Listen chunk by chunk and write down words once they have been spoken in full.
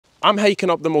I'm hiking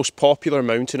up the most popular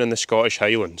mountain in the Scottish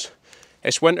Highlands.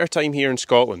 It's winter time here in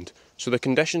Scotland, so the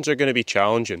conditions are going to be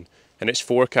challenging and it's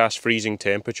forecast freezing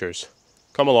temperatures.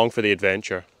 Come along for the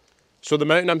adventure. So the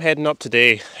mountain I'm heading up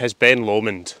today is Ben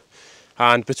Lomond,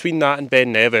 and between that and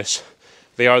Ben Nevis,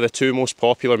 they are the two most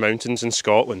popular mountains in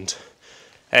Scotland.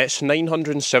 It's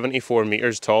 974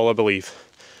 metres tall, I believe.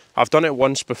 I've done it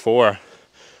once before,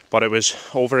 but it was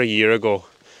over a year ago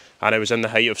and it was in the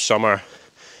height of summer.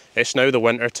 It's now the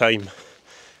winter time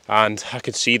and I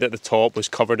could see that the top was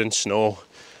covered in snow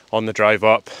on the drive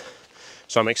up.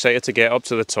 So I'm excited to get up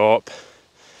to the top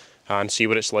and see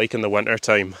what it's like in the winter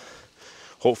time.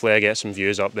 Hopefully I get some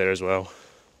views up there as well.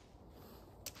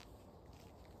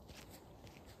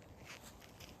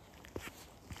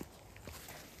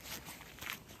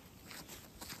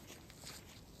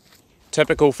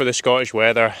 Typical for the Scottish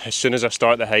weather, as soon as I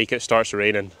start the hike it starts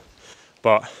raining.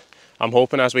 But I'm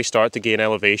hoping as we start to gain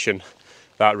elevation,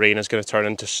 that rain is going to turn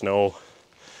into snow.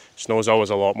 Snow's always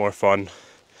a lot more fun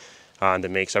and it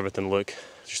makes everything look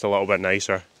just a little bit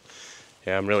nicer.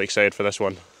 Yeah, I'm really excited for this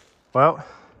one. Well,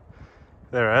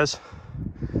 there it is.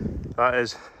 That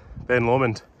is Ben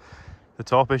Lomond. The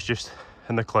top is just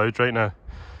in the clouds right now,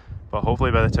 but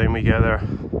hopefully by the time we get there,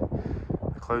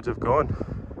 the clouds have gone.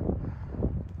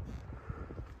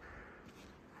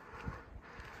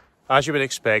 As you would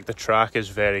expect, the track is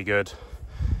very good.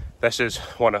 This is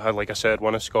like I said,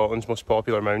 one of Scotland's most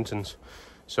popular mountains.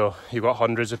 So you've got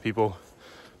hundreds of people,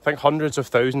 I think hundreds of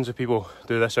thousands of people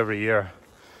do this every year.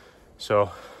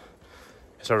 So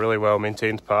it's a really well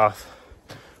maintained path.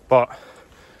 But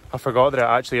I forgot that it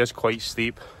actually is quite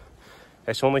steep.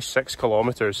 It's only 6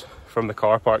 kilometres from the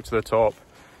car park to the top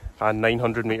and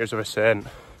 900 metres of ascent.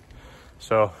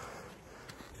 So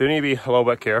you do need to be a little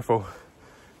bit careful,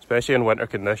 especially in winter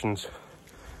conditions.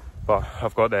 But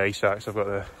I've got the ice axe, I've got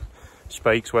the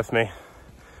spikes with me,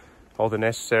 all the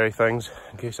necessary things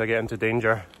in case I get into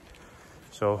danger.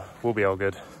 So we'll be all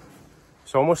good.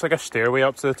 It's almost like a stairway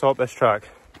up to the top of this track.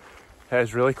 It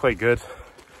is really quite good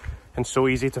and so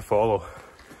easy to follow,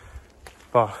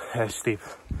 but it's steep.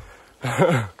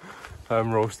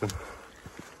 I'm roasting.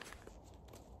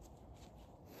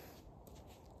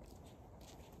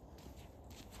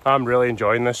 I'm really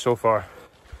enjoying this so far.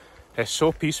 It's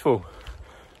so peaceful.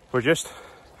 We're just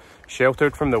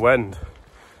sheltered from the wind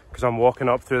because I'm walking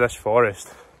up through this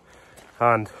forest,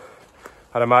 and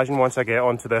I'd imagine once I get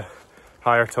onto the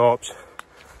higher tops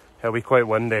it'll be quite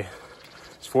windy.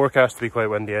 It's forecast to be quite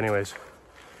windy anyways.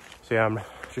 So yeah, I'm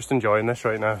just enjoying this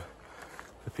right now.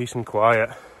 The peace and quiet,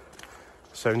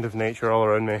 the sound of nature all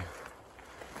around me.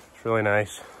 It's really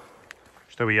nice.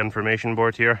 Just a wee information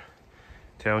board here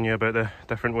telling you about the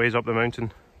different ways up the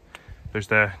mountain. There's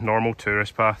the normal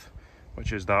tourist path,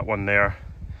 which is that one there,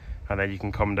 and then you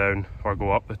can come down or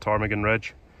go up the Ptarmigan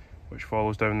Ridge, which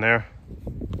follows down there.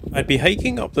 I'd be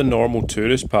hiking up the normal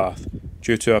tourist path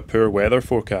due to a poor weather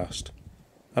forecast,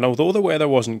 and although the weather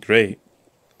wasn't great,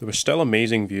 there were still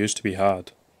amazing views to be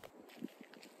had.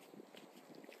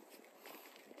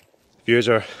 Views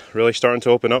are really starting to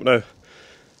open up now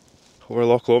over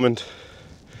Loch Lomond.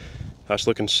 That's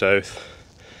looking south.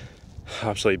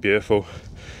 Absolutely beautiful.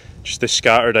 Just the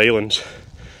scattered islands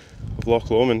of Loch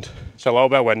Lomond. It's a little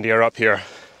bit windier up here,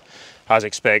 as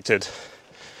expected,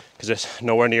 because it's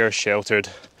nowhere near as sheltered.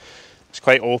 It's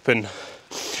quite open.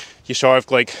 You sort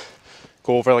of like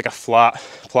go over like a flat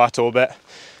plateau bit,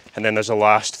 and then there's a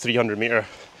last 300 metre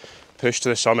push to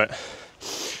the summit,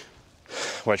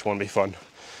 which won't be fun.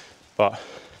 But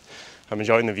I'm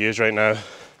enjoying the views right now.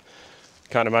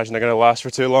 Can't imagine they're going to last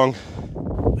for too long.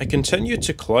 I continued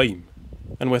to climb,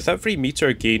 and with every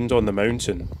metre gained on the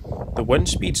mountain, the wind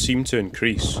speed seemed to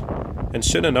increase, and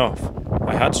soon enough,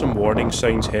 I had some warning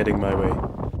signs heading my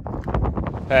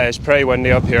way. It's pretty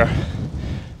windy up here,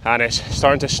 and it's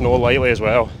starting to snow lightly as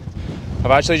well.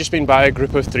 I've actually just been by a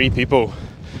group of 3 people,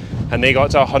 and they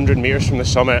got to 100 metres from the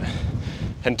summit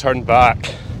and turned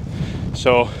back.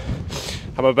 So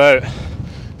I'm about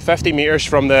 50 metres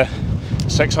from the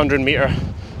 600 metre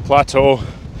plateau,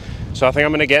 so I think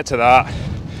I'm going to get to that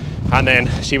and then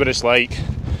see what it's like.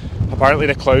 Apparently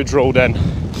the clouds rolled in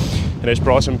and it's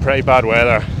brought some pretty bad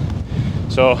weather,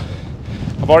 so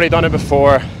I've already done it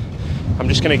before. I'm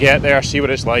just going to get there, see what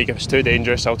it's like. If it's too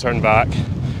dangerous I'll turn back.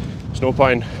 There's no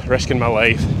point risking my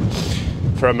life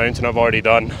for a mountain I've already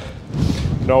done.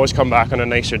 You can always come back on a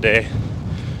nicer day.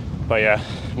 But yeah,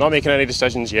 I'm not making any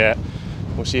decisions yet.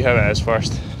 We'll see how it is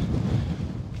first.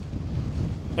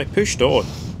 I pushed on,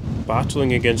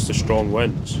 battling against the strong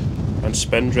winds and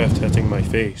spindrift hitting my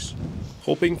face,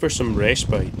 hoping for some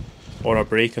respite or a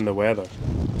break in the weather.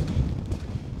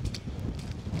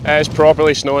 It's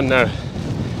properly snowing now.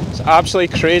 It's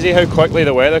absolutely crazy how quickly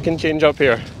the weather can change up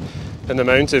here in the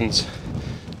mountains.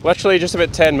 Literally just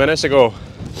about 10 minutes ago,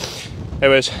 it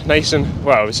was nice and,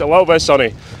 well, it was a little bit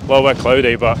sunny, a little bit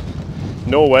cloudy, but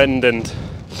no wind and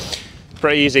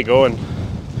pretty easy going.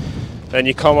 Then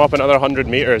you come up another 100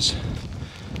 meters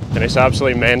and it's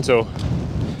absolutely mental.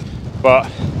 But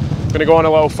I'm going to go on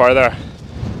a little further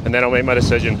and then I'll make my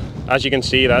decision. As you can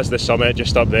see, that's the summit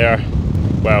just up there.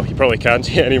 Well, you probably can't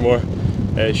see it anymore.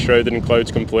 It's shrouded in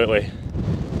clouds completely.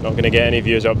 Not going to get any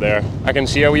views up there. I can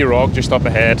see a wee rock just up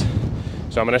ahead,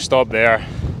 so I'm going to stop there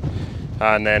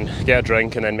and then get a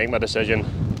drink and then make my decision.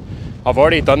 I've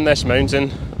already done this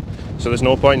mountain, so there's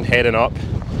no point in heading up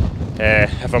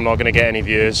if I'm not going to get any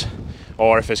views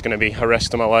or if it's going to be a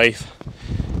risk to my life.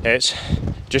 It's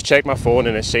just checked my phone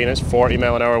and it's saying it's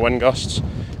 40-mile-an-hour wind gusts,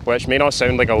 which may not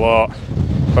sound like a lot,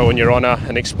 but when you're on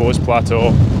an exposed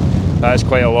plateau, that is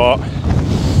quite a lot.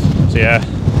 So yeah,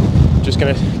 just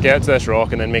gonna get to this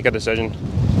rock and then make a decision.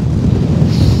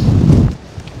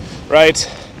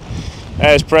 Right,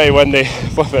 it's pretty windy,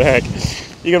 flipping heck.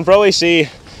 You can probably see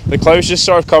the clouds just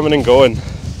sort of coming and going,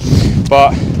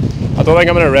 but I don't think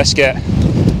I'm gonna risk it.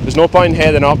 There's no point in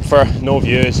heading up for no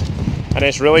views, and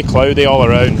it's really cloudy all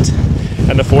around,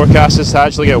 and the forecast is to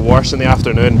actually get worse in the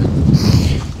afternoon.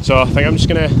 So I think I'm just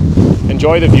gonna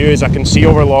enjoy the views. I can see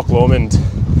over Loch Lomond,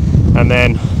 and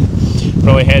then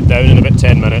probably head down in about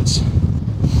 10 minutes.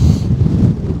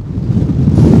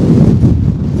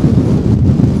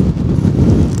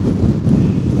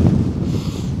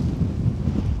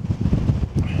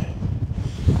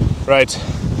 Right,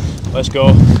 let's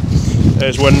go.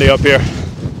 It's windy up here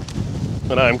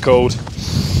and I'm cold.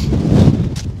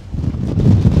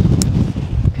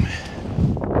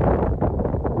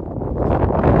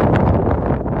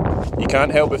 You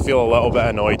can't help but feel a little bit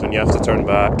annoyed when you have to turn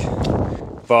back,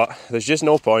 but there's just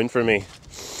no point for me.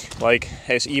 Like,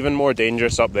 it's even more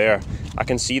dangerous up there. I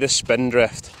can see the spin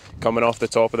drift coming off the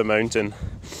top of the mountain,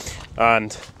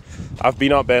 and I've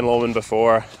been up Ben Lomond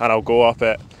before and I'll go up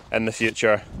it in the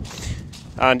future,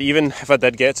 and even if I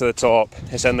did get to the top,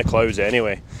 it's in the clouds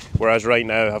anyway, whereas right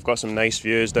now I've got some nice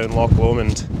views down Loch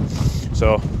Lomond.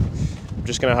 So I'm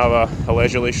just going to have a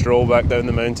leisurely stroll back down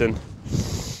the mountain,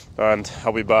 and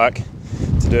I'll be back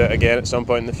to do it again at some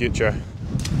point in the future.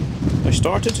 I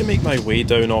started to make my way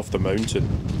down off the mountain,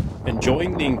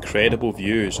 enjoying the incredible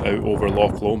views out over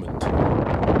Loch Lomond.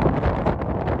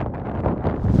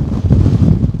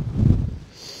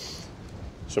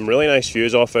 Some really nice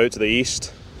views off out to the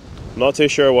east. I'm not too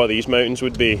sure what these mountains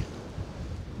would be,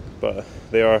 but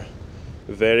they are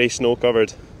very snow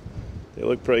covered. They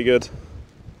look pretty good.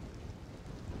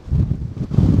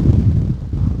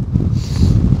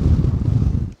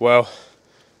 Well,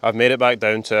 I've made it back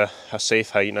down to a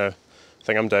safe height now. I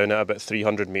think I'm down at about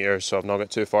 300 meters, so I've not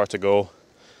got too far to go.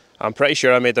 I'm pretty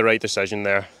sure I made the right decision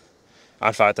there.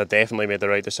 In fact, I definitely made the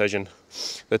right decision.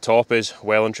 The top is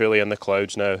well and truly in the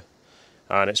clouds now,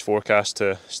 and it's forecast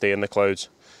to stay in the clouds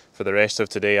for the rest of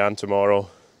today and tomorrow,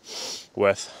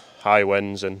 with high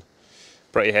winds and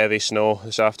pretty heavy snow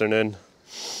this afternoon.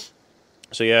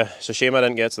 So yeah, it's a shame I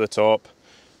didn't get to the top,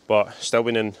 but still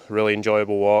been a really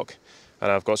enjoyable walk,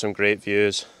 and I've got some great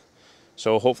views.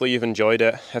 So hopefully you've enjoyed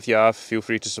it. If you have, feel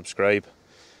free to subscribe.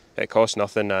 It costs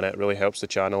nothing and it really helps the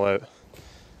channel out.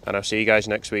 And I'll see you guys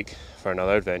next week for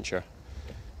another adventure.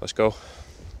 Let's go.